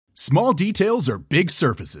Small details or big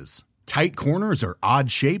surfaces, tight corners or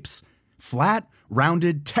odd shapes, flat,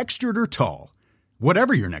 rounded, textured, or tall.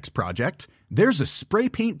 Whatever your next project, there's a spray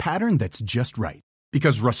paint pattern that's just right.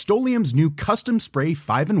 Because Rust-Oleum's new Custom Spray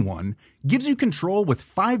 5-in-1 gives you control with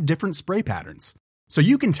 5 different spray patterns. So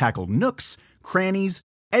you can tackle nooks, crannies,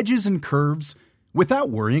 edges, and curves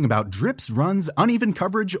without worrying about drips, runs, uneven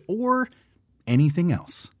coverage, or anything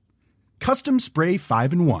else. Custom Spray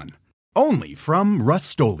 5-in-1. Only from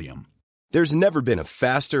Rust-Oleum. There's never been a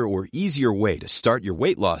faster or easier way to start your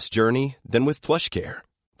weight loss journey than with PlushCare.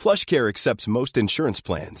 PlushCare accepts most insurance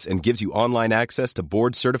plans and gives you online access to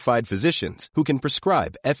board-certified physicians who can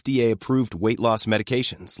prescribe FDA-approved weight loss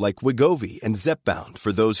medications like Wegovy and Zepbound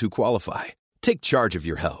for those who qualify. Take charge of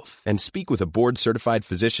your health and speak with a board-certified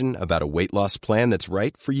physician about a weight loss plan that's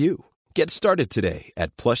right for you. Get started today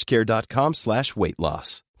at plushcare.com/weight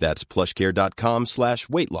loss. That's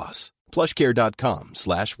plushcare.com/weight loss.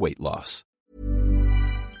 plushcare.com/weight loss.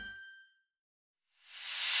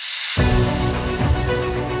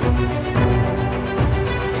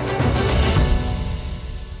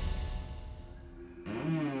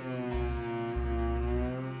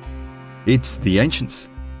 It's The Ancients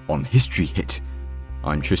on History Hit.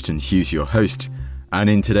 I'm Tristan Hughes, your host, and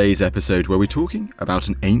in today's episode we're talking about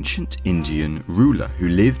an ancient Indian ruler who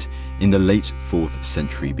lived in the late 4th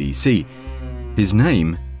century BC. His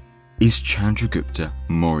name is Chandragupta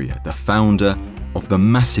Maurya, the founder of the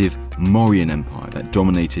massive Mauryan Empire that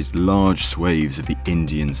dominated large swathes of the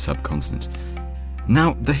Indian subcontinent.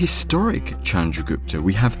 Now, the historic Chandragupta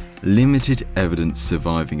we have limited evidence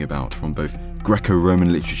surviving about from both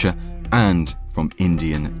Greco-Roman literature and from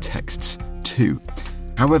Indian texts too.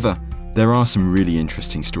 However, there are some really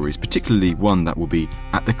interesting stories, particularly one that will be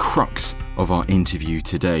at the crux of our interview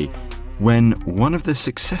today, when one of the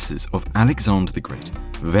successors of Alexander the Great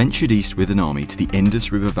ventured east with an army to the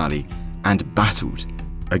Indus River Valley and battled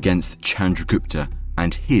against Chandragupta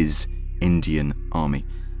and his Indian army.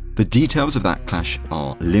 The details of that clash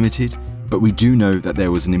are limited, but we do know that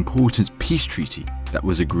there was an important peace treaty that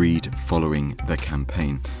was agreed following the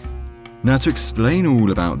campaign. Now, to explain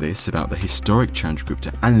all about this, about the historic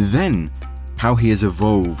Chandragupta, and then how he has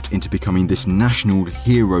evolved into becoming this national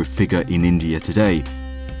hero figure in India today,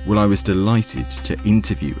 well, I was delighted to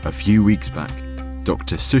interview a few weeks back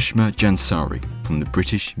Dr. Sushma Jansari from the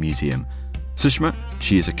British Museum. Sushma,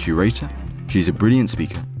 she is a curator, she's a brilliant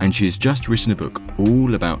speaker, and she has just written a book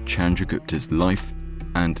all about Chandragupta's life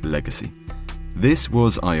and legacy. This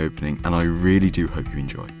was eye-opening, and I really do hope you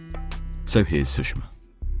enjoy. So here's Sushma.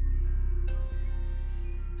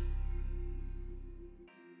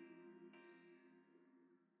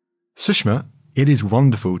 Sushma, it is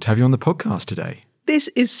wonderful to have you on the podcast today. This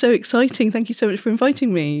is so exciting. Thank you so much for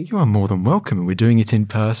inviting me. You are more than welcome. And we're doing it in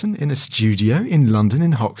person, in a studio in London,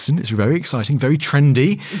 in Hoxton. It's very exciting, very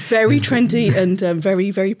trendy. Very trendy and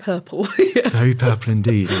very, very purple. Very purple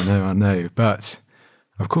indeed, I know. But,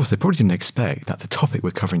 of course, they probably didn't expect that the topic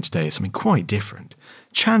we're covering today is something quite different.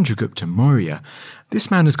 Chandragupta Maurya. This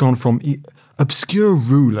man has gone from obscure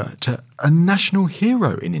ruler to a national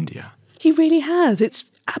hero in India. He really has. It's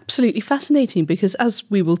absolutely fascinating because, as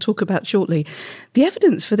we will talk about shortly, the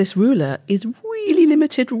evidence for this ruler is really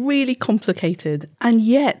limited, really complicated. And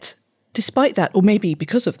yet, despite that, or maybe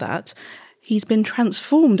because of that, he's been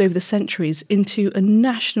transformed over the centuries into a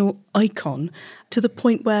national icon to the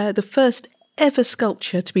point where the first ever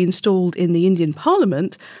sculpture to be installed in the Indian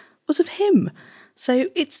Parliament was of him. So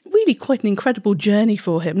it's really quite an incredible journey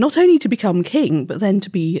for him, not only to become king, but then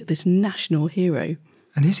to be this national hero.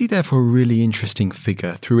 And is he therefore a really interesting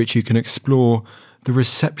figure through which you can explore the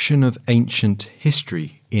reception of ancient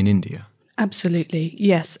history in India? Absolutely,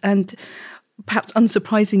 yes. And perhaps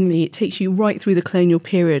unsurprisingly, it takes you right through the colonial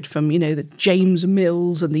period from, the James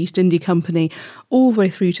Mills and the East India Company all the way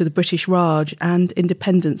through to the British Raj and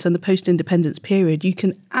independence and the post-independence period. You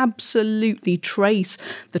can absolutely trace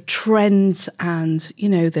the trends and,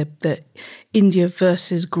 the India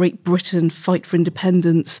versus Great Britain fight for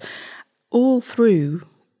independence all through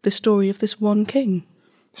the story of this one king.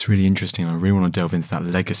 It's really interesting. I really want to delve into that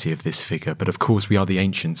legacy of this figure. But of course, we are the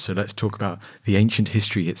ancients, so let's talk about the ancient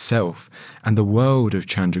history itself and the world of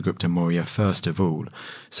Chandragupta Maurya first of all.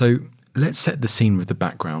 So let's set the scene with the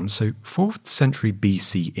background. So 4th century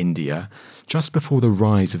BC India, just before the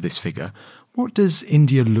rise of this figure, what does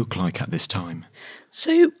India look like at this time?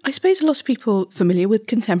 So I suppose a lot of people familiar with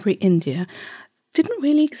contemporary India didn't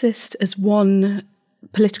really exist as one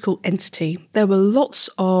political entity. There were lots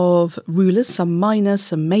of rulers, some minor,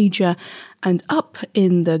 some major, and up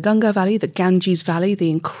in the Ganga Valley, the Ganges Valley, the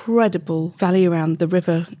incredible valley around the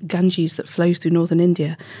river Ganges that flows through northern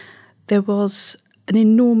India, there was an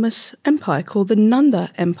enormous empire called the Nanda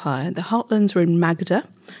Empire. The heartlands were in Magadha,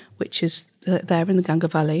 which is there in the Ganga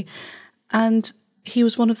Valley, and he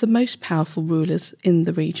was one of the most powerful rulers in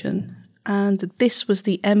the region. And this was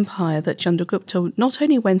the empire that Chandragupta not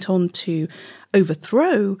only went on to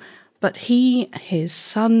overthrow, but he, his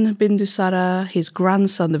son Bindusara, his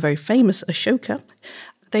grandson, the very famous Ashoka,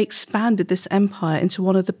 they expanded this empire into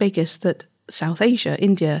one of the biggest that South Asia,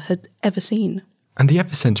 India, had ever seen. And the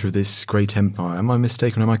epicenter of this great empire, am I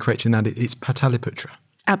mistaken, am I correct in that it's Pataliputra?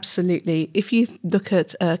 Absolutely. If you look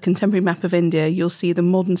at a contemporary map of India, you'll see the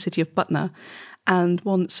modern city of Patna. And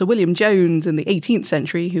one Sir William Jones in the 18th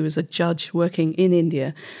century, who was a judge working in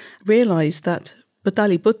India, realised that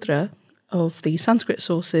Pataliputra of the Sanskrit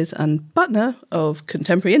sources and Patna of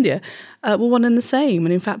contemporary India were one and the same.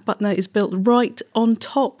 And in fact, Patna is built right on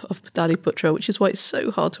top of Pataliputra, which is why it's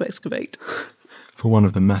so hard to excavate. For one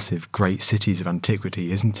of the massive great cities of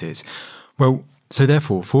antiquity, isn't it? Well, so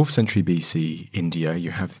therefore, 4th century BC, India,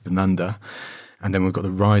 you have the Nanda, and then we've got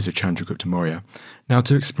the rise of Chandragupta Maurya. Now,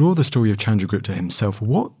 to explore the story of Chandragupta himself,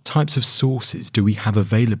 what types of sources do we have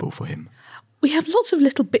available for him? We have lots of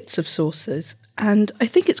little bits of sources, and I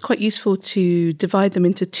think it's quite useful to divide them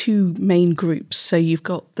into two main groups. So you've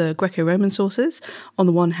got the Greco-Roman sources on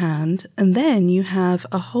the one hand, and then you have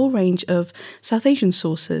a whole range of South Asian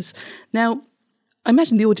sources. Now, I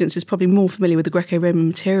imagine the audience is probably more familiar with the Greco-Roman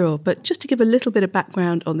material, but just to give a little bit of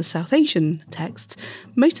background on the South Asian texts,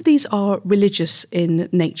 most of these are religious in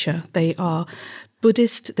nature. They are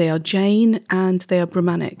Buddhist, they are Jain, and they are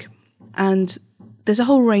Brahmanic. And there's a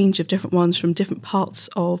whole range of different ones from different parts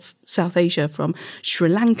of South Asia, from Sri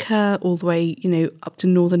Lanka all the way, up to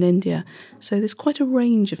northern India. So there's quite a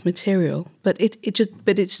range of material, but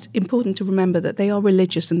it's important to remember that they are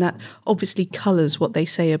religious, and that obviously colours what they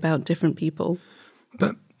say about different people.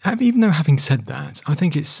 But even though having said that, I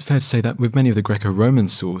think it's fair to say that with many of the Greco-Roman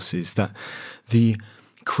sources, that the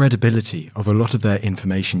credibility of a lot of their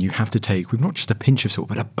information you have to take with not just a pinch of salt,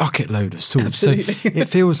 but a bucket load of salt. Absolutely. So it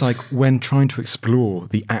feels like when trying to explore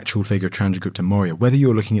the actual figure of Chandragupta Maurya, whether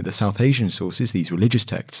you're looking at the South Asian sources, these religious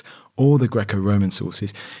texts, or the Greco-Roman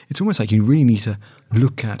sources, it's almost like you really need to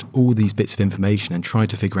look at all these bits of information and try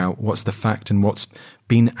to figure out what's the fact and what's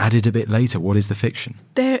been added a bit later. What is the fiction?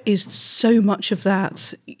 There is so much of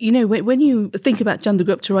that. When you think about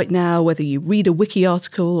Chandragupta right now, whether you read a wiki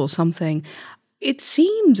article or something, it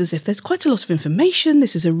seems as if there's quite a lot of information.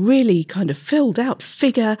 This is a really kind of filled out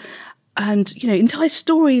figure. And, entire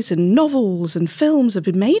stories and novels and films have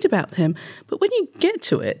been made about him. But when you get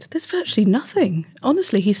to it, there's virtually nothing.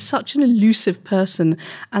 Honestly, he's such an elusive person,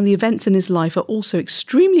 and the events in his life are also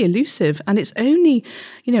extremely elusive. And it's only,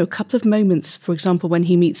 a couple of moments, for example, when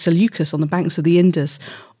he meets Seleucus on the banks of the Indus,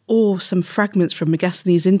 or some fragments from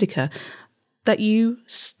Megasthenes Indica, that you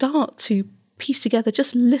start to piece together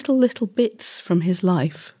just little bits from his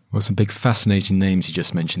life. Well, some big fascinating names you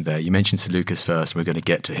just mentioned there. You mentioned Seleucus first. We're going to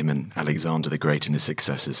get to him and Alexander the Great and his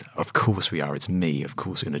successors. Of course we are. It's me. Of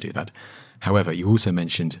course we're going to do that. However, you also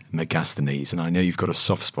mentioned Megasthenes, and I know you've got a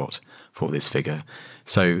soft spot for this figure.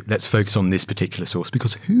 So let's focus on this particular source,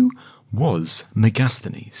 because who was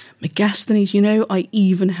Megasthenes? Megasthenes, I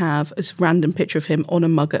even have a random picture of him on a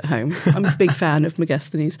mug at home. I'm a big fan of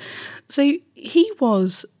Megasthenes. So he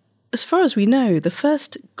was, as far as we know, the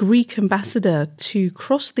first Greek ambassador to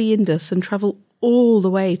cross the Indus and travel all the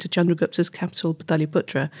way to Chandragupta's capital,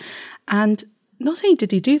 Pataliputra. And not only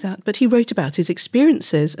did he do that, but he wrote about his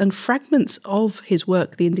experiences, and fragments of his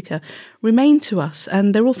work, the Indica, remain to us.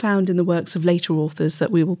 And they're all found in the works of later authors that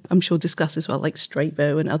we will, I'm sure, discuss as well, like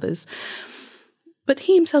Strabo and others. But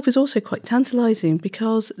he himself is also quite tantalising,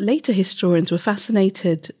 because later historians were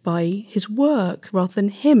fascinated by his work rather than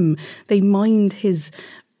him. They mined his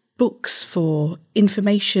books for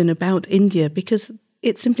information about India because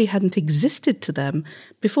it simply hadn't existed to them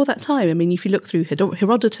before that time. I mean, if you look through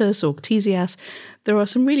Herodotus or Ctesias, there are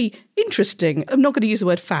some really interesting, I'm not going to use the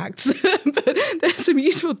word facts, but there's some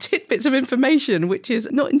useful tidbits of information which is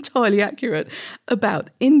not entirely accurate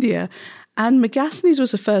about India. And Megasthenes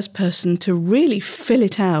was the first person to really fill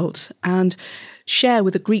it out and share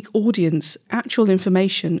with a Greek audience actual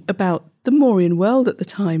information about the Mauryan world at the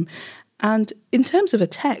time. And in terms of a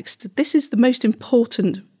text, this is the most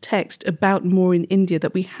important text about Mauryan India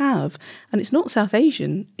that we have. And it's not South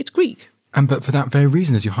Asian, it's Greek. But for that very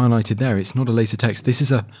reason, as you highlighted there, it's not a later text. This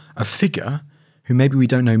is a figure who maybe we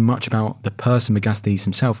don't know much about the person Megasthenes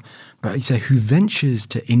himself, but who ventures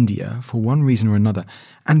to India for one reason or another,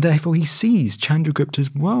 and therefore he sees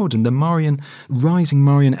Chandragupta's world and the rising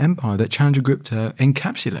Mauryan Empire that Chandragupta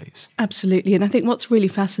encapsulates. Absolutely. And I think what's really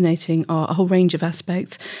fascinating are a whole range of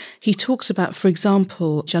aspects. He talks about, for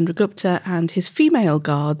example, Chandragupta and his female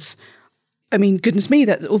guards. I mean, goodness me,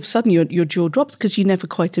 that all of a sudden your jaw drops because you never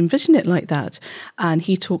quite envision it like that. And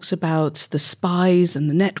he talks about the spies and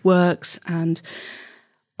the networks. And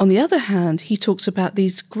on the other hand, he talks about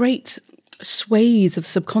these great swathes of the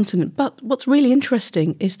subcontinent. But what's really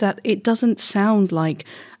interesting is that it doesn't sound like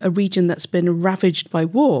a region that's been ravaged by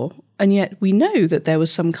war. And yet we know that there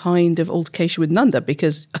was some kind of altercation with Nanda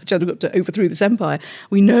because Chandragupta overthrew this empire.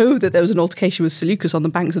 We know that there was an altercation with Seleucus on the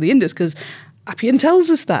banks of the Indus because Appian tells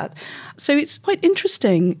us that. So it's quite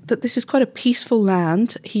interesting that this is quite a peaceful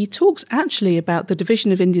land. He talks actually about the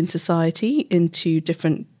division of Indian society into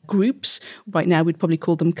different groups. Right now we'd probably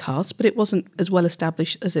call them castes, but it wasn't as well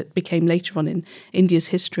established as it became later on in India's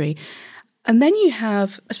history. And then you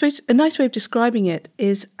have, I suppose, a nice way of describing it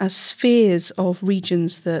is as spheres of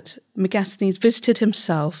regions that Megasthenes visited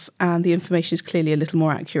himself, and the information is clearly a little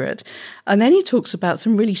more accurate. And then he talks about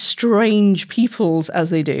some really strange peoples, as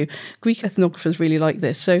they do. Greek ethnographers really like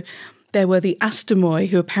this. So there were the Astomoi,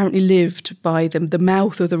 who apparently lived by the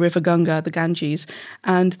mouth of the river Ganga, the Ganges,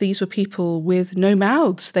 and these were people with no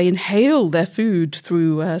mouths. They inhaled their food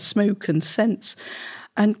through smoke and scents.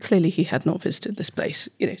 And clearly he had not visited this place.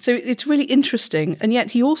 So it's really interesting. And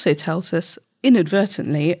yet he also tells us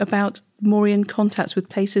inadvertently about Mauryan contacts with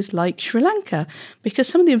places like Sri Lanka, because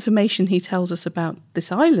some of the information he tells us about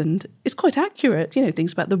this island is quite accurate,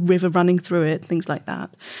 things about the river running through it, things like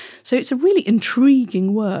that. So it's a really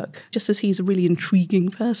intriguing work, just as he's a really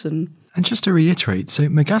intriguing person. And just to reiterate, so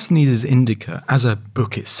Megasthenes' Indica as a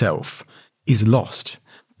book itself is lost,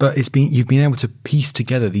 but you've been able to piece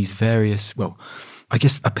together these various, I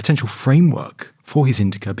guess, a potential framework for his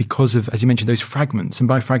Indica because of, as you mentioned, those fragments. And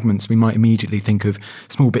by fragments, we might immediately think of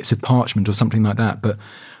small bits of parchment or something like that, but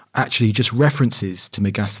actually just references to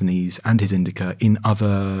Megasthenes and his Indica in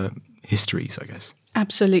other histories, I guess.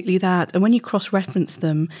 Absolutely that. And when you cross-reference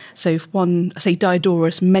them, so if one, say,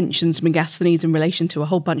 Diodorus mentions Megasthenes in relation to a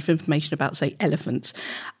whole bunch of information about, say, elephants,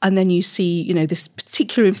 and then you see, this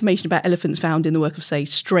particular information about elephants found in the work of, say,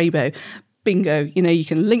 Strabo, bingo, you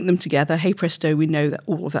can link them together. Hey presto, we know that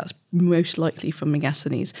all of that's most likely from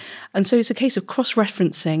Megasthenes. And so it's a case of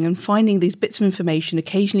cross-referencing and finding these bits of information,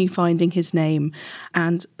 occasionally finding his name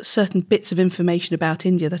and certain bits of information about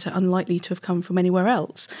India that are unlikely to have come from anywhere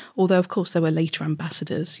else. Although, of course, there were later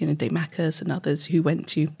ambassadors, Damachus and others who went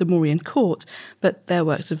to the Mauryan court, but their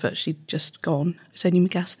works have virtually just gone. It's only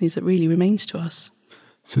Megasthenes that really remains to us.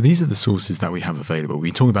 So these are the sources that we have available.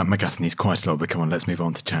 We talk about Megasthenes quite a lot, but come on, let's move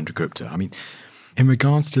on to Chandragupta. I mean, in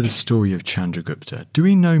regards to the story of Chandragupta, do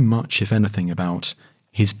we know much, if anything, about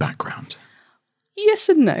his background? Yes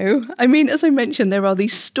and no. I mean, as I mentioned, there are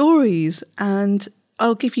these stories, and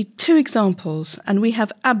I'll give you two examples, and we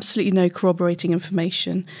have absolutely no corroborating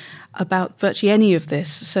information about virtually any of this.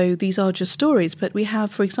 So these are just stories. But we have,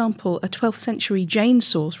 for example, a 12th century Jain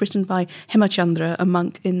source written by Hemachandra, a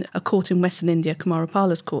monk in a court in Western India,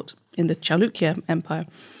 Kumarapala's court in the Chalukya Empire.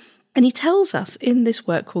 And he tells us in this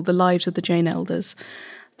work called The Lives of the Jain Elders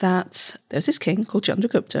that there's this king called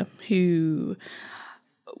Chandragupta who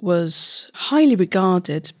was highly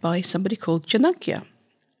regarded by somebody called Janakya.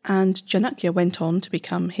 And Janakya went on to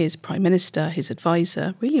become his prime minister, his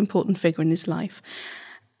advisor, really important figure in his life.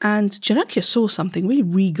 And Janakya saw something really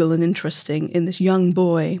regal and interesting in this young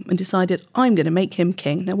boy and decided, I'm going to make him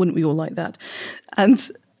king. Now, wouldn't we all like that? And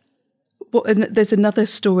there's another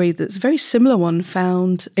story that's a very similar one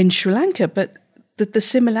found in Sri Lanka, but the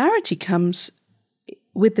similarity comes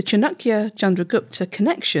with the Chanakya-Chandragupta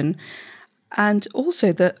connection and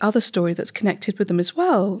also the other story that's connected with them as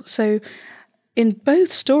well. So in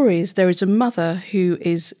both stories, there is a mother who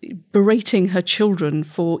is berating her children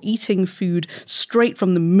for eating food straight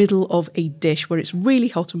from the middle of a dish where it's really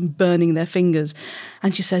hot and burning their fingers.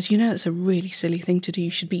 And she says, it's a really silly thing to do.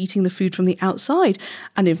 You should be eating the food from the outside.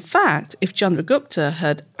 And in fact, if Chandragupta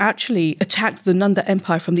had actually attacked the Nanda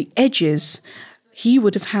Empire from the edges, he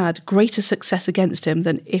would have had greater success against him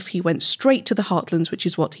than if he went straight to the heartlands, which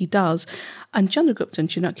is what he does. And Chandragupta and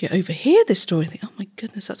Chanakya overhear this story and think, oh my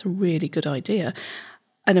goodness, that's a really good idea.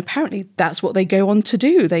 And apparently that's what they go on to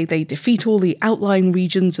do. They defeat all the outlying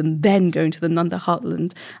regions and then go into the Nanda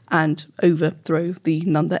heartland and overthrow the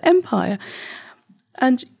Nanda Empire.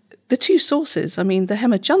 And the two sources, the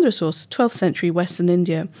Hemachandra source, 12th century Western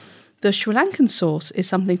India, The Sri Lankan source is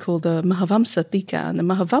something called the Mahavamsa Tika, and the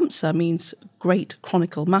Mahavamsa means great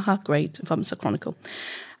chronicle, Maha, great, Vamsa, chronicle.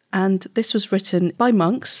 And this was written by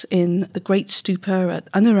monks in the great stupa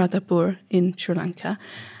at Anuradhapur in Sri Lanka.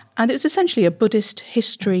 And it was essentially a Buddhist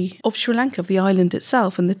history of Sri Lanka, of the island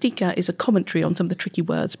itself. And the Tika is a commentary on some of the tricky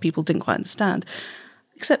words people didn't quite understand.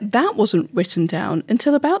 Except that wasn't written down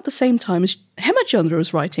until about the same time as Hemachandra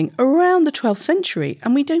was writing, around the 12th century.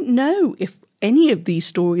 And we don't know if any of these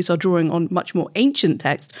stories are drawing on much more ancient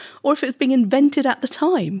text or if it was being invented at the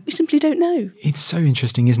time. We simply don't know. It's so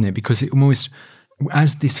interesting, isn't it? Because it almost,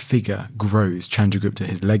 as this figure grows, Chandragupta,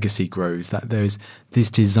 his legacy grows, that there is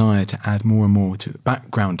this desire to add more and more to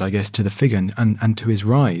background, I guess, to the figure and to his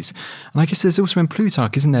rise. And I guess there's also in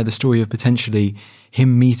Plutarch, isn't there, the story of potentially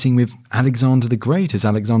him meeting with Alexander the Great, as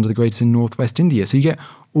Alexander the Great is in northwest India. So you get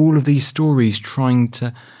all of these stories trying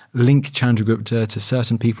to link Chandragupta to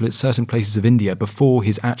certain people at certain places of India before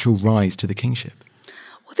his actual rise to the kingship.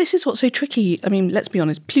 Well, this is what's so tricky. I mean, let's be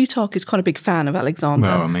honest, Plutarch is quite a big fan of Alexander.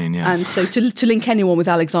 Well, I mean, yes. And so to link anyone with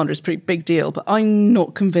Alexander is a pretty big deal, but I'm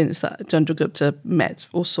not convinced that Chandragupta met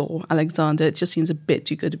or saw Alexander. It just seems a bit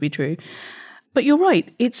too good to be true. But you're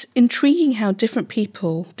right, it's intriguing how different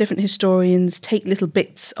people, different historians take little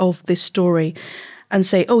bits of this story and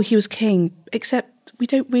say, oh, he was king, except we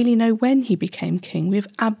don't really know when he became king. We have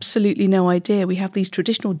absolutely no idea. We have these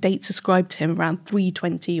traditional dates ascribed to him around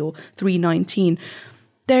 320 or 319.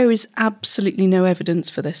 There is absolutely no evidence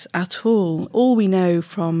for this at all. All we know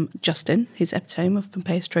from Justin, his epitome of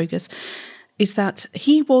Pompeius Trogus, is that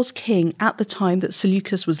he was king at the time that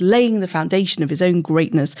Seleucus was laying the foundation of his own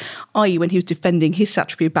greatness, i.e. when he was defending his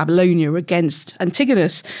satrapy of Babylonia against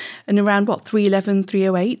Antigonus in around, 311,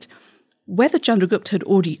 308? Whether Chandragupta had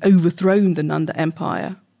already overthrown the Nanda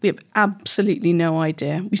Empire, we have absolutely no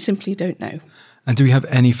idea. We simply don't know. And do we have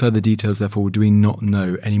any further details, therefore? Do we not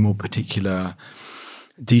know any more particular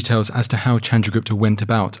details as to how Chandragupta went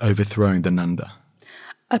about overthrowing the Nanda?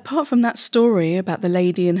 Apart from that story about the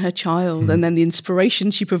lady and her child and then the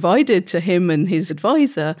inspiration she provided to him and his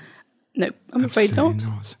advisor, no, I'm afraid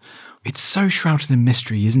not. It's so shrouded in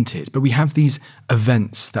mystery, isn't it? But we have these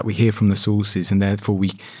events that we hear from the sources, and therefore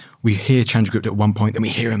we hear Chandragupta at one point, then we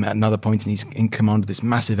hear him at another point, and he's in command of this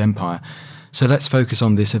massive empire. So let's focus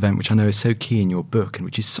on this event, which I know is so key in your book, and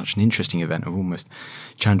which is such an interesting event of almost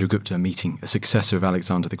Chandragupta meeting a successor of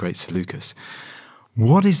Alexander the Great, Seleucus.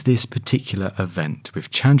 What is this particular event with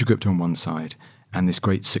Chandragupta on one side and this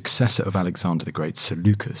great successor of Alexander the Great,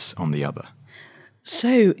 Seleucus, on the other?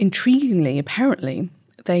 So, intriguingly, apparently,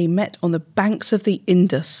 they met on the banks of the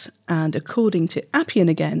Indus, and according to Appian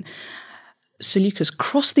again, Seleucus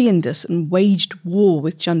crossed the Indus and waged war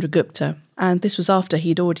with Chandragupta. And this was after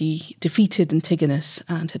he'd already defeated Antigonus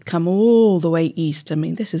and had come all the way east. I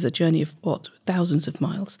mean, this is a journey of, thousands of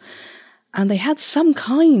miles. And they had some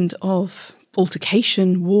kind of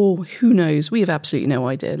altercation, war, who knows? We have absolutely no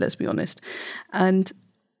idea, let's be honest. And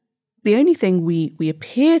the only thing we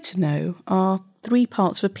appear to know are 3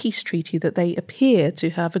 parts of a peace treaty that they appear to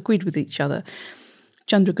have agreed with each other.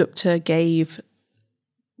 Chandragupta gave,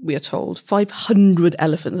 we are told, 500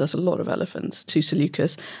 elephants, that's a lot of elephants, to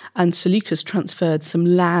Seleucus, and Seleucus transferred some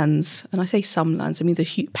lands, and I say some lands, I mean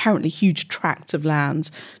the apparently huge tracts of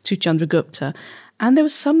lands, to Chandragupta, and there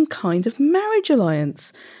was some kind of marriage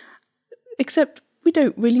alliance. Except we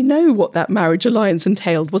don't really know what that marriage alliance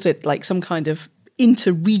entailed. Was it like some kind of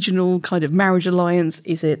inter-regional kind of marriage alliance?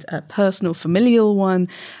 Is it a personal, familial one?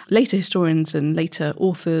 Later historians and later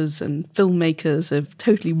authors and filmmakers have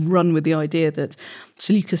totally run with the idea that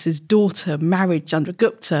Seleucus's daughter married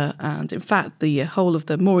Chandragupta, and in fact the whole of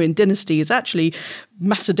the Mauryan dynasty is actually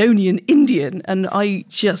Macedonian Indian, and I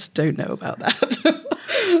just don't know about that.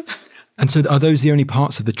 And so are those the only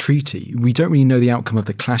parts of the treaty? We don't really know the outcome of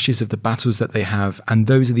the clashes, of the battles that they have, and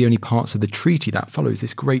those are the only parts of the treaty that follows,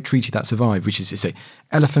 this great treaty that survived, which is to say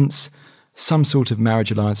elephants, some sort of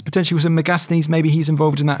marriage alliance, potentially with Megasthenes, maybe he's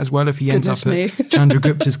involved in that as well if he ends up at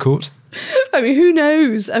Chandragupta's court. I mean, who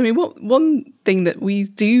knows? I mean, one thing that we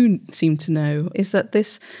do seem to know is that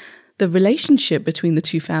the relationship between the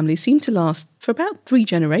two families seemed to last for about 3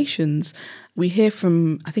 generations. We hear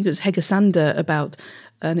from, I think it was Hegesander, about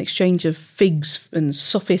an exchange of figs and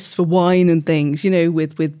sophists for wine and things,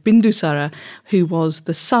 with Bindusara, who was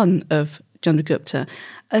the son of Chandragupta.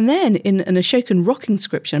 And then in an Ashokan rock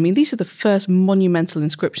inscription, I mean, these are the first monumental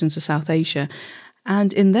inscriptions of South Asia.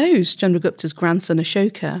 And in those, Chandragupta's grandson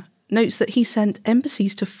Ashoka notes that he sent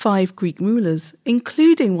embassies to 5 Greek rulers,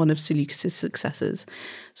 including one of Seleucus' successors.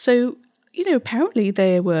 So apparently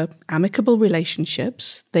there were amicable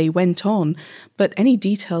relationships. They went on, but any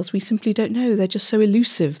details we simply don't know. They're just so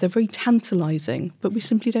elusive. They're very tantalising, but we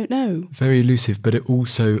simply don't know. Very elusive, but it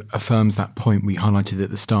also affirms that point we highlighted at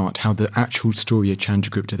the start, how the actual story of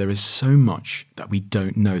Chandragupta, there is so much that we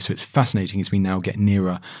don't know. So it's fascinating as we now get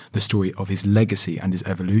nearer the story of his legacy and his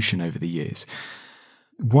evolution over the years.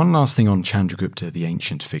 One last thing on Chandragupta, the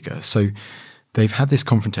ancient figure. So they've had this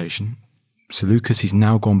confrontation. Seleucus, he's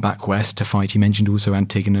now gone back west to fight. He mentioned also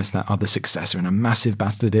Antigonus, that other successor, in a massive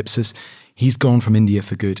battle at Ipsus. He's gone from India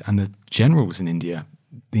for good, and the generals in India,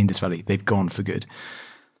 the Indus Valley, they've gone for good.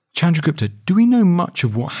 Chandragupta, do we know much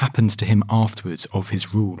of what happens to him afterwards of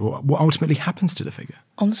his rule, or what ultimately happens to the figure?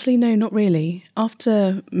 Honestly, no, not really.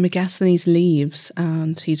 After Megasthenes leaves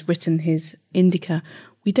and he's written his Indica,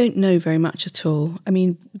 we don't know very much at all. I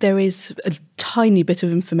mean, there is a tiny bit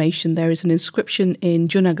of information. There is an inscription in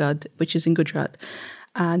Junagadh, which is in Gujarat,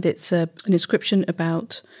 and it's an inscription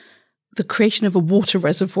about the creation of a water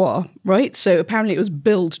reservoir, right? So apparently it was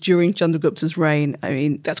built during Chandragupta's reign. I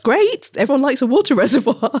mean, that's great. Everyone likes a water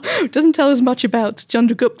reservoir. It doesn't tell us much about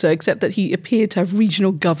Chandragupta, except that he appeared to have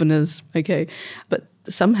regional governors, okay? But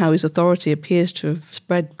somehow his authority appears to have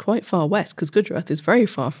spread quite far west, because Gujarat is very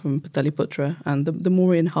far from Pataliputra and the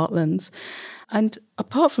Mauryan heartlands. And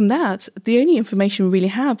apart from that, the only information we really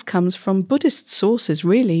have comes from Buddhist sources,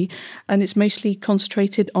 really, and it's mostly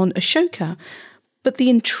concentrated on Ashoka. But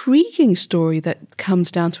the intriguing story that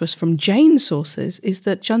comes down to us from Jain sources is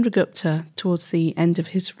that Chandragupta, towards the end of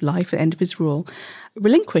his life, the end of his rule,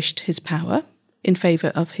 relinquished his power in favour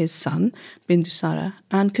of his son, Bindusara,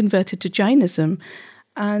 and converted to Jainism.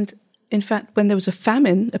 And in fact, when there was a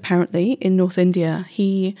famine, apparently, in North India,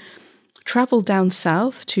 he travelled down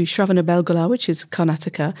south to Shravanabelgola, which is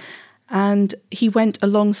Karnataka, and he went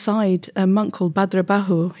alongside a monk called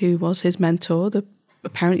Bhadrabahu, who was his mentor,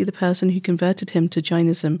 apparently the person who converted him to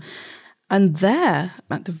Jainism. And there,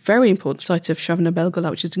 at the very important site of Shravanabelgola,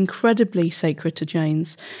 which is incredibly sacred to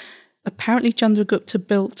Jains, apparently Chandragupta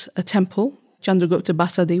built a temple, Chandragupta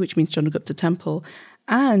Basadi, which means Chandragupta Temple,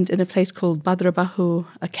 and in a place called Bhadrabahu,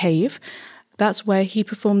 a cave. That's where he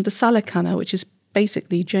performed the Salakana, which is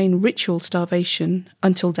basically Jain ritual starvation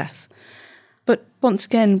until death. But once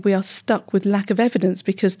again, we are stuck with lack of evidence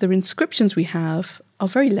because the inscriptions we have are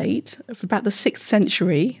very late, about the 6th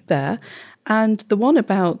century there, and the one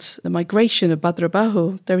about the migration of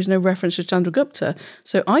Bhadrabahu, there is no reference to Chandragupta.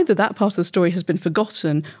 So either that part of the story has been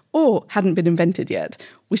forgotten or hadn't been invented yet.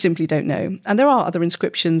 We simply don't know. And there are other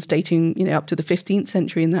inscriptions dating, up to the 15th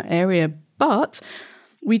century in that area, but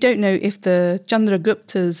we don't know if the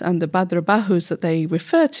Chandraguptas and the Bhadrabahus that they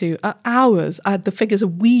refer to are ours, are the figures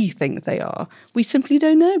we think they are. We simply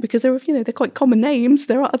don't know because they're quite common names.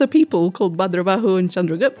 There are other people called Bhadrabahu and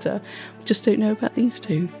Chandragupta. We just don't know about these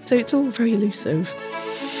two. So it's all very elusive.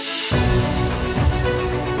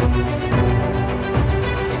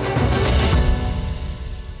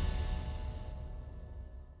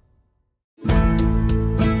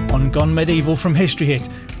 On Gone Medieval from History Hit,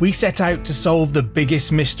 we set out to solve the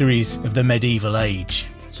biggest mysteries of the medieval age.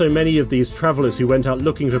 So many of these travellers who went out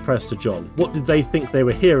looking for Prester John, what did they think they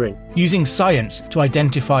were hearing? Using science to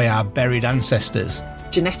identify our buried ancestors.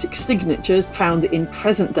 Genetic signatures found in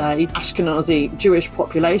present-day Ashkenazi Jewish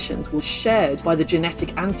populations were shared by the genetic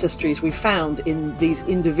ancestries we found in these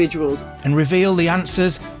individuals. And reveal the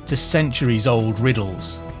answers to centuries-old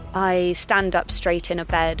riddles. I stand up straight in a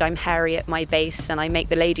bed, I'm hairy at my base, and I make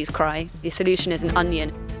the ladies cry. The solution is an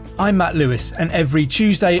onion. I'm Matt Lewis, and every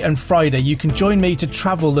Tuesday and Friday you can join me to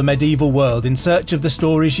travel the medieval world in search of the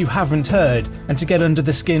stories you haven't heard and to get under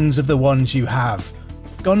the skins of the ones you have.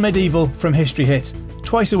 Gone Medieval from History Hit,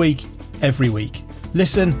 twice a week, every week.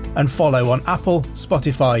 Listen and follow on Apple,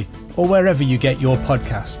 Spotify, or wherever you get your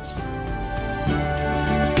podcasts.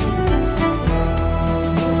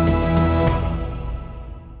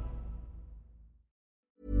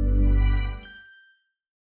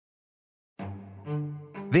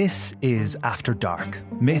 This is After Dark,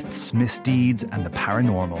 myths, misdeeds, and the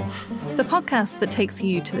paranormal. The podcast that takes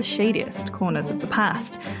you to the shadiest corners of the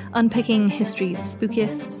past, unpicking history's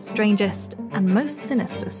spookiest, strangest, and most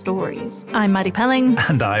sinister stories. I'm Maddie Pelling.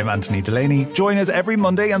 And I'm Anthony Delaney. Join us every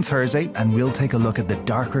Monday and Thursday, and we'll take a look at the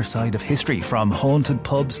darker side of history, from haunted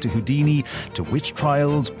pubs to Houdini, to witch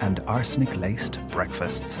trials and arsenic-laced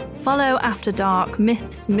breakfasts. Follow After Dark,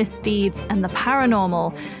 myths, misdeeds, and the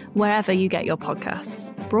paranormal, wherever you get your podcasts.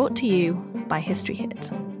 Brought to you by History Hit.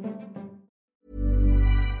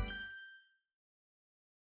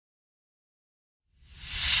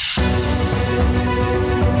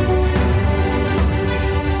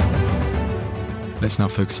 Let's let's now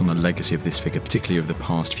focus on the legacy of this figure, particularly over the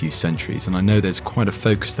past few centuries. And I know there's quite a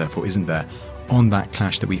focus, therefore, isn't there, on that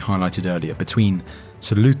clash that we highlighted earlier between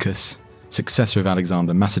Seleucus, successor of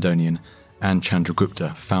Alexander Macedonian, and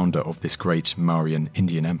Chandragupta, founder of this great Mauryan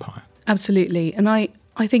Indian empire. Absolutely. And I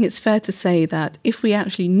think it's fair to say that if we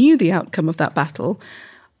actually knew the outcome of that battle,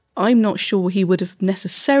 I'm not sure he would have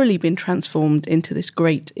necessarily been transformed into this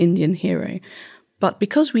great Indian hero. But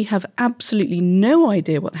because we have absolutely no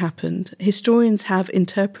idea what happened, historians have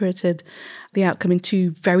interpreted the outcome in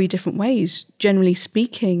two very different ways. Generally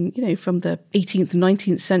speaking, from the 18th and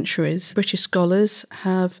 19th centuries, British scholars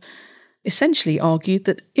have essentially argued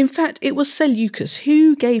that, in fact, it was Seleucus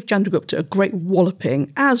who gave Chandragupta a great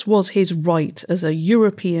walloping, as was his right as a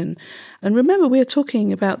European. And remember, we are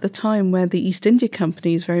talking about the time where the East India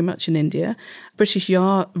Company is very much in India. British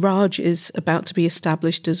Raj is about to be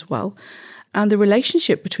established as well. And the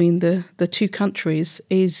relationship between the two countries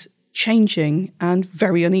is changing and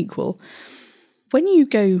very unequal. When you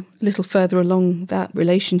go a little further along that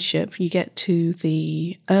relationship, you get to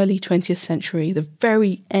the early 20th century, the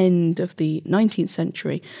very end of the 19th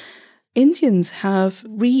century. Indians have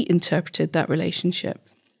reinterpreted that relationship.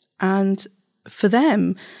 And for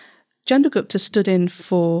them, Chandragupta stood in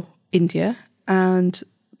for India and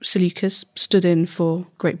Seleucus stood in for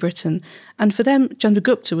Great Britain. And for them,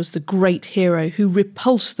 Chandragupta was the great hero who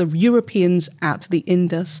repulsed the Europeans at the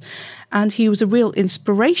Indus. And he was a real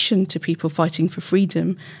inspiration to people fighting for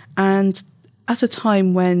freedom. And at a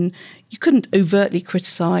time when you couldn't overtly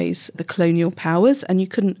criticise the colonial powers and you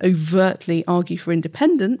couldn't overtly argue for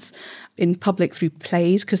independence in public through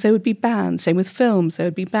plays, because they would be banned. Same with films, they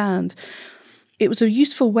would be banned. It was a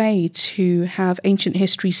useful way to have ancient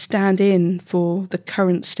history stand in for the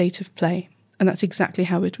current state of play. And that's exactly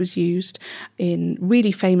how it was used in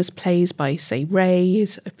really famous plays by, say,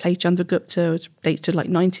 Ray's, a play Chandragupta, which dates to like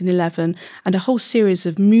 1911, and a whole series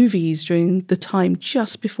of movies during the time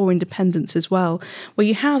just before independence as well, where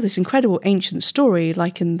you have this incredible ancient story,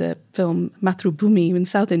 like in the film Mathrubhumi in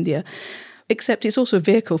South India, except it's also a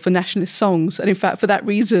vehicle for nationalist songs. And in fact, for that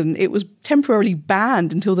reason, it was temporarily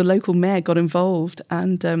banned until the local mayor got involved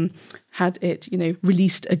and had it,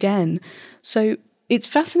 released again. So it's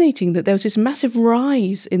fascinating that there was this massive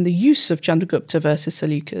rise in the use of Chandragupta versus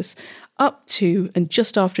Seleucus up to and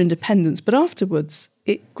just after independence. But afterwards,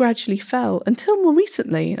 it gradually fell until more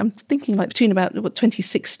recently. I'm thinking like between about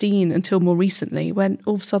 2016 until more recently, when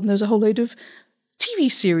all of a sudden there was a whole load of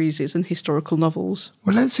TV series and historical novels.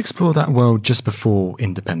 Well, let's explore that world just before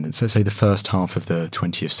independence. Let's say the first half of the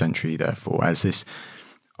 20th century, therefore, as this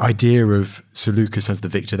idea of Seleucus as the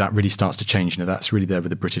victor, that really starts to change. That's really there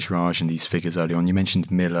with the British Raj and these figures early on. You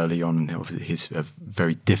mentioned Mill early on, and his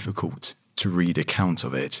very difficult to read account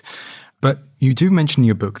of it. But you do mention in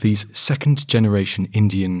your book these second-generation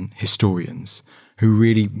Indian historians who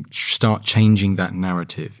really start changing that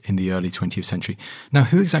narrative in the early 20th century. Now,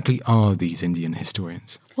 who exactly are these Indian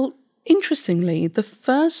historians? Well, interestingly, the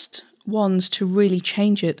first ones to really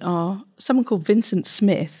change it are someone called Vincent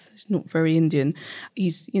Smith. He's not very Indian.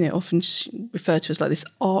 He's, often referred to as like this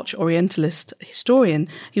arch-Orientalist historian.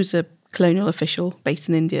 He was a colonial official based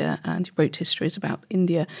in India and he wrote histories about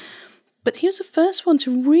India. But he was the first one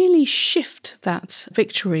to really shift that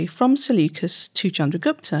victory from Seleucus to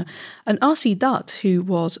Chandragupta. And R.C. Dutt, who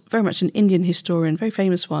was very much an Indian historian, very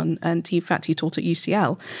famous one, and he taught at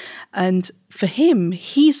UCL. And for him,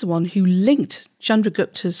 he's the one who linked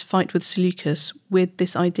Chandragupta's fight with Seleucus with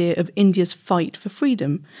this idea of India's fight for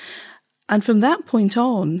freedom. And from that point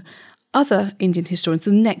on, other Indian historians,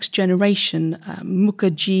 the next generation,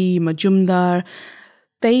 Mukherjee, Majumdar,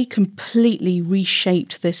 they completely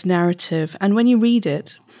reshaped this narrative. And when you read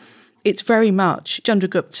it, it's very much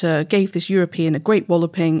Chandragupta gave this European a great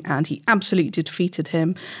walloping and he absolutely defeated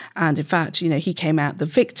him. And in fact, he came out the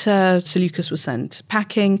victor. Seleucus was sent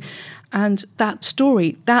packing. And that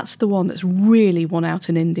story, that's the one that's really won out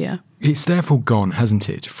in India. It's therefore gone, hasn't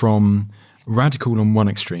it, from radical on one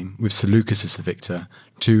extreme with Seleucus as the victor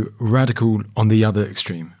to radical on the other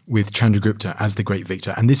extreme with Chandragupta as the great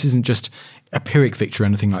victor. And this isn't just a Pyrrhic victory or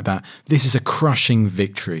anything like that. This is a crushing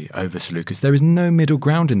victory over Seleucus. There is no middle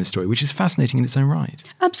ground in the story, which is fascinating in its own right.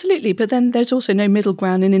 Absolutely, but then there's also no middle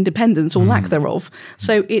ground in independence or lack thereof.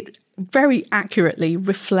 So it very accurately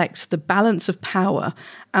reflects the balance of power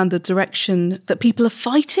and the direction that people are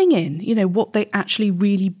fighting in, what they actually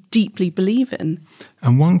really deeply believe in.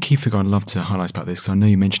 And one key figure I'd love to highlight about this, because I know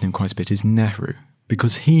you mentioned him quite a bit, is Nehru.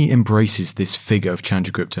 Because he embraces this figure of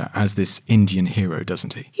Chandragupta as this Indian hero,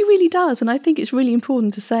 doesn't he? He really does. And I think it's really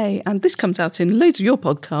important to say, and this comes out in loads of your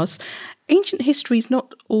podcasts, ancient history is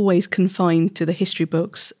not always confined to the history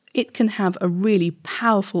books. it can have a really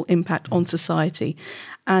powerful impact on society.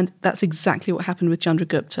 And that's exactly what happened with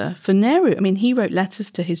Chandragupta. For Nehru, he wrote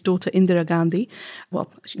letters to his daughter Indira Gandhi.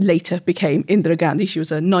 Well, she later became Indira Gandhi. She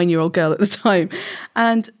was a 9-year-old girl at the time.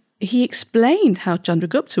 And he explained how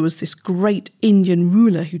Chandragupta was this great Indian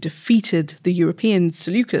ruler who defeated the European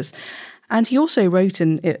Seleucus. And he also wrote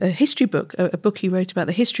in a history book, a book he wrote about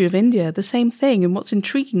the history of India, the same thing. And what's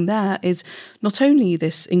intriguing there is not only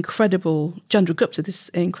this incredible Chandragupta, this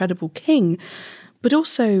incredible king, but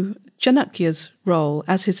also Chanakya's role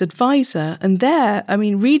as his advisor. And there,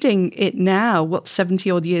 reading it now,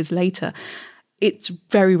 70-odd years later, it's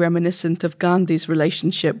very reminiscent of Gandhi's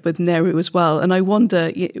relationship with Nehru as well. And I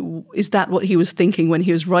wonder, is that what he was thinking when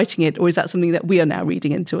he was writing it, or is that something that we are now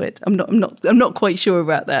reading into it? I'm not quite sure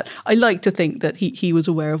about that. I like to think that he was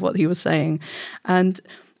aware of what he was saying. And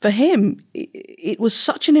for him, it was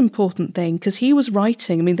such an important thing because he was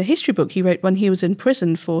writing, the history book he wrote when he was in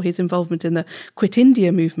prison for his involvement in the Quit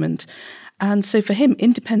India movement. And so for him,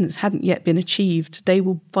 independence hadn't yet been achieved. They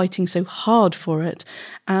were fighting so hard for it.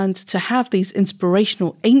 And to have these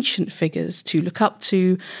inspirational ancient figures to look up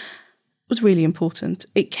to was really important.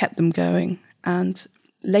 It kept them going. And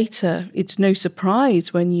later, it's no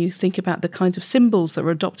surprise when you think about the kinds of symbols that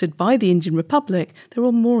were adopted by the Indian Republic. They're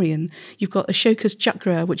all Mauryan. You've got Ashoka's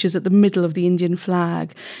chakra, which is at the middle of the Indian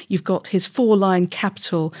flag. You've got his 4-line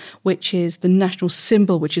capital, which is the national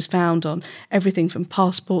symbol, which is found on everything from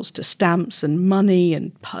passports to stamps and money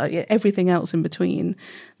and everything else in between.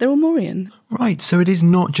 They're all Mauryan. Right, so it is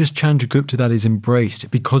not just Chandragupta that is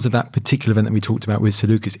embraced because of that particular event that we talked about with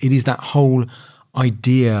Seleucus. It is that whole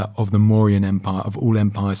idea of the Mauryan Empire, of all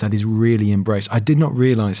empires, that is really embraced. I did not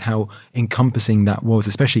realise how encompassing that was,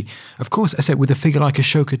 especially, of course, I said, with a figure like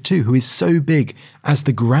Ashoka too, who is so big as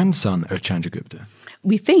the grandson of Chandragupta.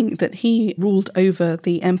 We think that he ruled over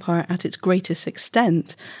the empire at its greatest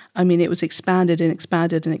extent. It was expanded and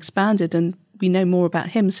expanded and expanded, and we know more about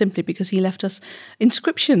him simply because he left us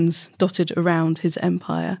inscriptions dotted around his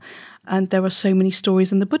empire. And there are so many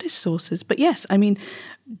stories in the Buddhist sources. But yes,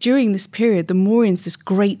 during this period, the Mauryans, this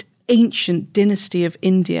great ancient dynasty of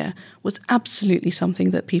India, was absolutely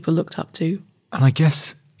something that people looked up to. And I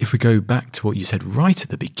guess if we go back to what you said right at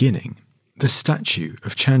the beginning, the statue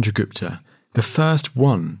of Chandragupta, the first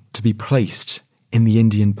one to be placed in the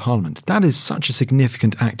Indian Parliament, that is such a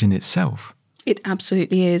significant act in itself. It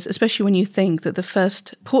absolutely is, especially when you think that the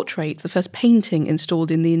first portrait, the first painting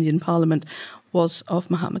installed in the Indian Parliament was of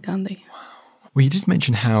Mahatma Gandhi. Well, you did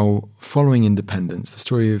mention how following independence, the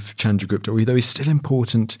story of Chandragupta, although he's still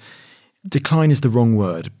important, decline is the wrong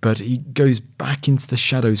word, but he goes back into the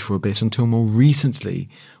shadows for a bit until more recently,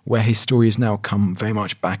 where his story has now come very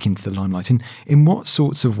much back into the limelight. In what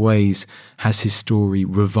sorts of ways has his story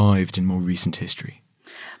revived in more recent history?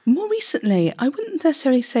 More recently, I wouldn't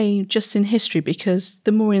necessarily say just in history, because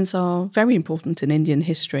the Mauryans are very important in Indian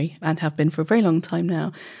history and have been for a very long time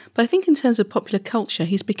now. But I think in terms of popular culture,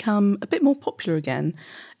 he's become a bit more popular again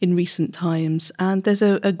in recent times. And there's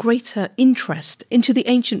a greater interest into the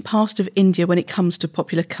ancient past of India when it comes to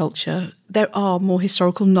popular culture. There are more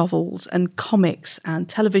historical novels and comics and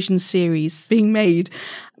television series being made.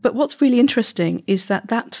 But what's really interesting is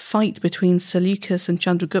that fight between Seleucus and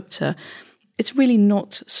Chandragupta, it's really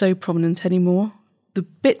not so prominent anymore. The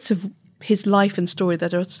bits of his life and story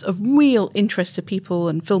that are of real interest to people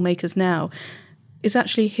and filmmakers now is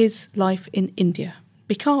actually his life in India.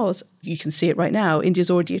 Because you can see it right now,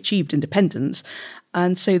 India's already achieved independence.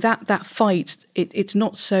 And so that fight, it's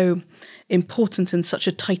not so important and such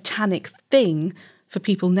a titanic thing for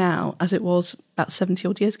people now as it was about 70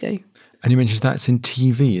 odd years ago. And you mentioned that's in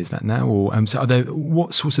TV, is that now? Or so are there,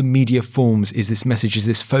 what sorts of media forms is this message, is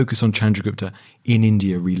this focus on Chandragupta in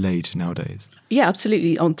India relayed nowadays? Yeah,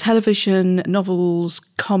 absolutely. On television, novels,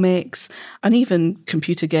 comics, and even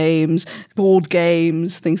computer games, board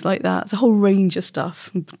games, things like that. It's a whole range of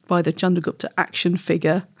stuff by the Chandragupta action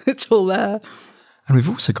figure. It's all there. And we've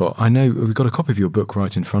also got, I know we've got a copy of your book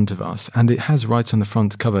right in front of us, and it has right on the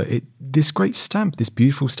front cover, this great stamp, this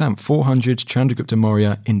beautiful stamp, 400 Chandragupta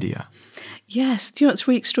Maurya, India. Yes, do you know what's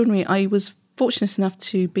really extraordinary? I was fortunate enough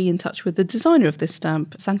to be in touch with the designer of this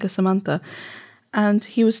stamp, Sankar Samantha, and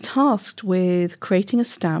he was tasked with creating a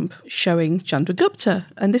stamp showing Chandragupta.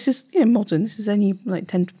 And this is modern, this is only like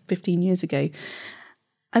 10, 15 years ago.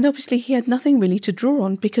 And obviously he had nothing really to draw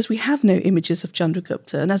on because we have no images of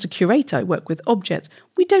Chandragupta. And as a curator, I work with objects.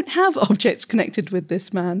 We don't have objects connected with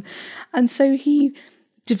this man. And so he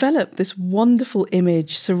developed this wonderful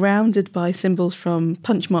image surrounded by symbols from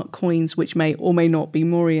punchmark coins, which may or may not be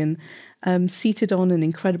Mauryan, seated on an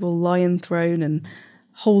incredible lion throne and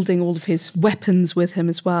holding all of his weapons with him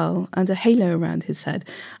as well, and a halo around his head.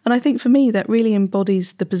 And I think for me that really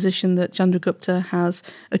embodies the position that Chandragupta has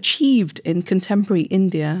achieved in contemporary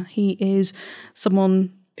India. He is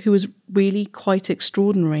someone who is really quite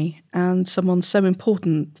extraordinary and someone so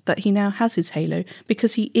important that he now has his halo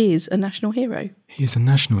because he is a national hero. He is a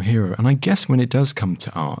national hero. And I guess when it does come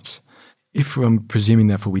to art, if I'm presuming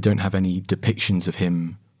therefore we don't have any depictions of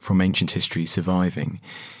him from ancient history surviving,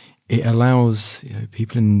 it allows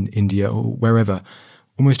people in India or wherever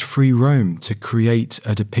almost free roam to create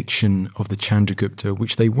a depiction of the Chandragupta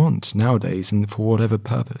which they want nowadays and for whatever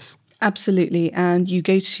purpose. Absolutely. And you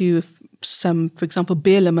go to some, for example,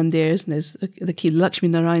 Birla Mandirs, and there's the key Lakshmi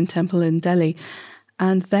Narayan temple in Delhi.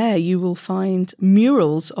 And there you will find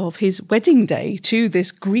murals of his wedding day to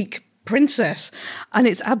this Greek princess. And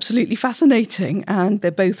it's absolutely fascinating. And they're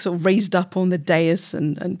both sort of raised up on the dais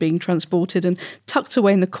and being transported. And tucked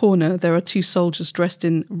away in the corner, there are two soldiers dressed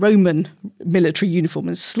in Roman military uniform.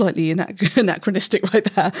 It's slightly anachronistic right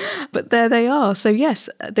there. But there they are. So yes,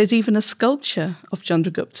 there's even a sculpture of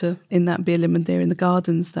Chandragupta in that Birla Mandir in the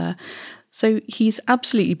gardens there. So he's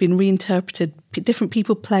absolutely been reinterpreted. Different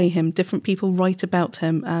people play him, different people write about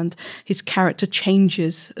him, and his character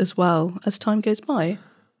changes as well as time goes by.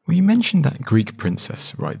 Well, you mentioned that Greek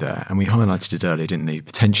princess right there, and we highlighted it earlier, didn't we?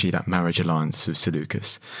 Potentially that marriage alliance with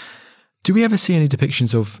Seleucus. Do we ever see any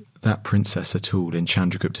depictions of that princess at all in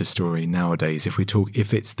Chandragupta's story nowadays? If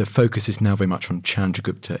it's the focus is now very much on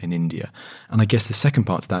Chandragupta in India, and I guess the second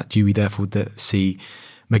part to that, do we therefore see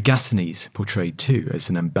Megasthenes portrayed too as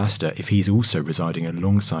an ambassador if he's also residing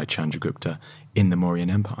alongside Chandragupta in the Mauryan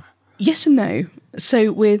Empire? Yes and no.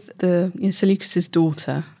 So with the Seleucus's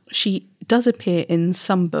daughter, she does appear in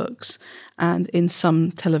some books and in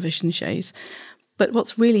some television shows. But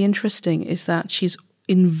what's really interesting is that she's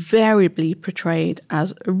invariably portrayed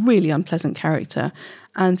as a really unpleasant character.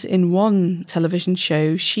 And in one television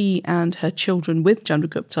show, she and her children with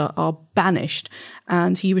Chandragupta are banished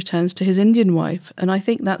and he returns to his Indian wife. And I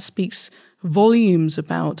think that speaks volumes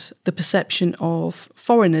about the perception of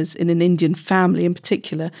foreigners in an Indian family in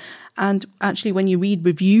particular. And actually, when you read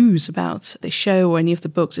reviews about the show or any of the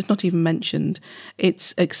books, it's not even mentioned.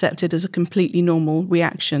 It's accepted as a completely normal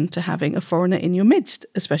reaction to having a foreigner in your midst,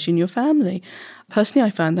 especially in your family. Personally, I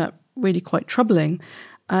found that really quite troubling.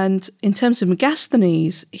 And in terms of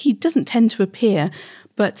Megasthenes, he doesn't tend to appear,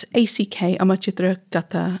 but ACK, Amachitra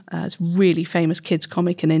Gatha, a really famous kids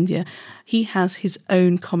comic in India, he has his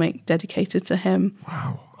own comic dedicated to him.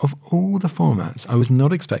 Wow. Of all the formats, I was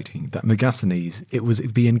not expecting that Megasthenes,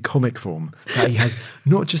 it'd be in comic form, that he has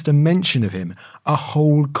not just a mention of him, a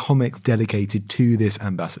whole comic dedicated to this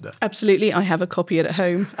ambassador. Absolutely. I have a copy at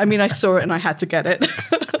home. I mean, I saw it and I had to get it.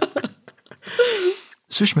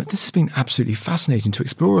 Sushma, this has been absolutely fascinating to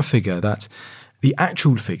explore a figure that the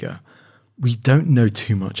actual figure we don't know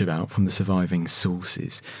too much about from the surviving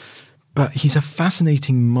sources. But he's a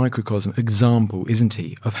fascinating microcosm example, isn't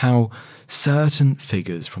he, of how certain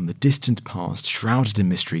figures from the distant past, shrouded in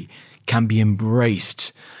mystery, can be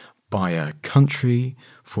embraced by a country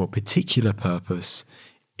for a particular purpose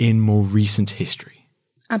in more recent history.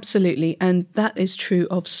 Absolutely. And that is true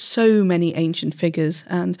of so many ancient figures.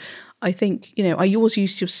 And I think, I always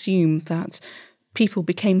used to assume that people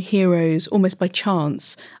became heroes almost by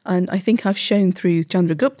chance. And I think I've shown through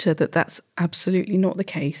Chandragupta that that's absolutely not the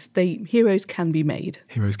case. Heroes can be made.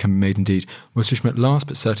 Heroes can be made indeed. Well, Sushma, last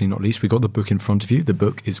but certainly not least, we've got the book in front of you. The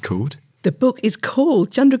book is called? The book is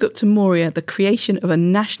called Chandragupta Maurya, The Creation of a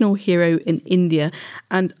National Hero in India.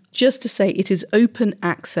 And just to say, it is open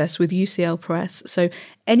access with UCL Press. So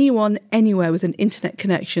anyone, anywhere with an internet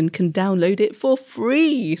connection can download it for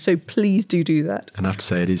free. So please do that. And I have to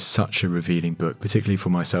say, it is such a revealing book, particularly for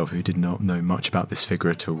myself who did not know much about this figure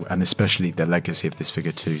at all, and especially the legacy of this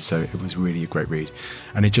figure too. So it was really a great read.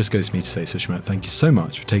 And it just goes to me to say, Sushma, thank you so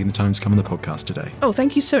much for taking the time to come on the podcast today. Oh,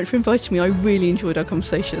 thank you so much for inviting me. I really enjoyed our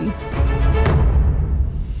conversation.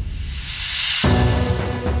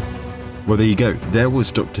 Well, there you go. There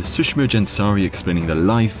was Dr. Sushma Jansari explaining the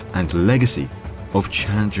life and legacy of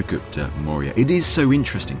Chandragupta Maurya. It is so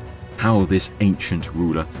interesting how this ancient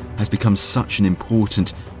ruler has become such an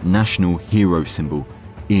important national hero symbol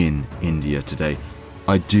in India today.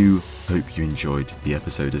 I do hope you enjoyed the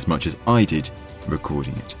episode as much as I did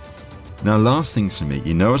recording it. Now, last things from me,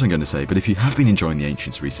 you know what I'm going to say, but if you have been enjoying the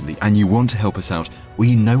Ancients recently and you want to help us out, well,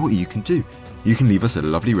 you know what you can do. You can leave us a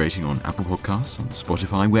lovely rating on Apple Podcasts, on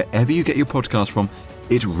Spotify, wherever you get your podcast from.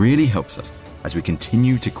 It really helps us as we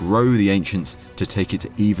continue to grow the Ancients, to take it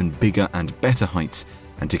to even bigger and better heights,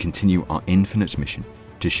 and to continue our infinite mission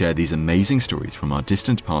to share these amazing stories from our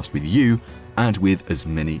distant past with you and with as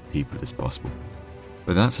many people as possible.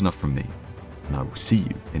 But that's enough from me, and I will see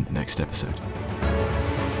you in the next episode.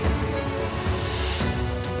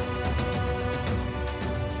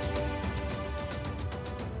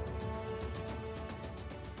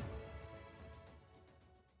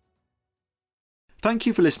 Thank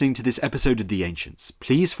you for listening to this episode of The Ancients.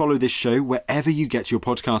 Please follow this show wherever you get your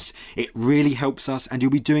podcasts. It really helps us and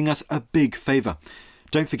you'll be doing us a big favour.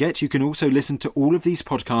 Don't forget you can also listen to all of these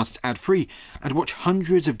podcasts ad-free and watch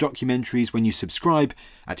hundreds of documentaries when you subscribe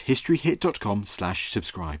at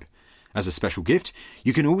historyhit.com/subscribe. As a special gift,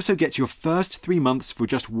 you can also get your first 3 months for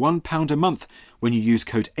just £1 a month when you use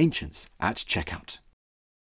code ANCIENTS at checkout.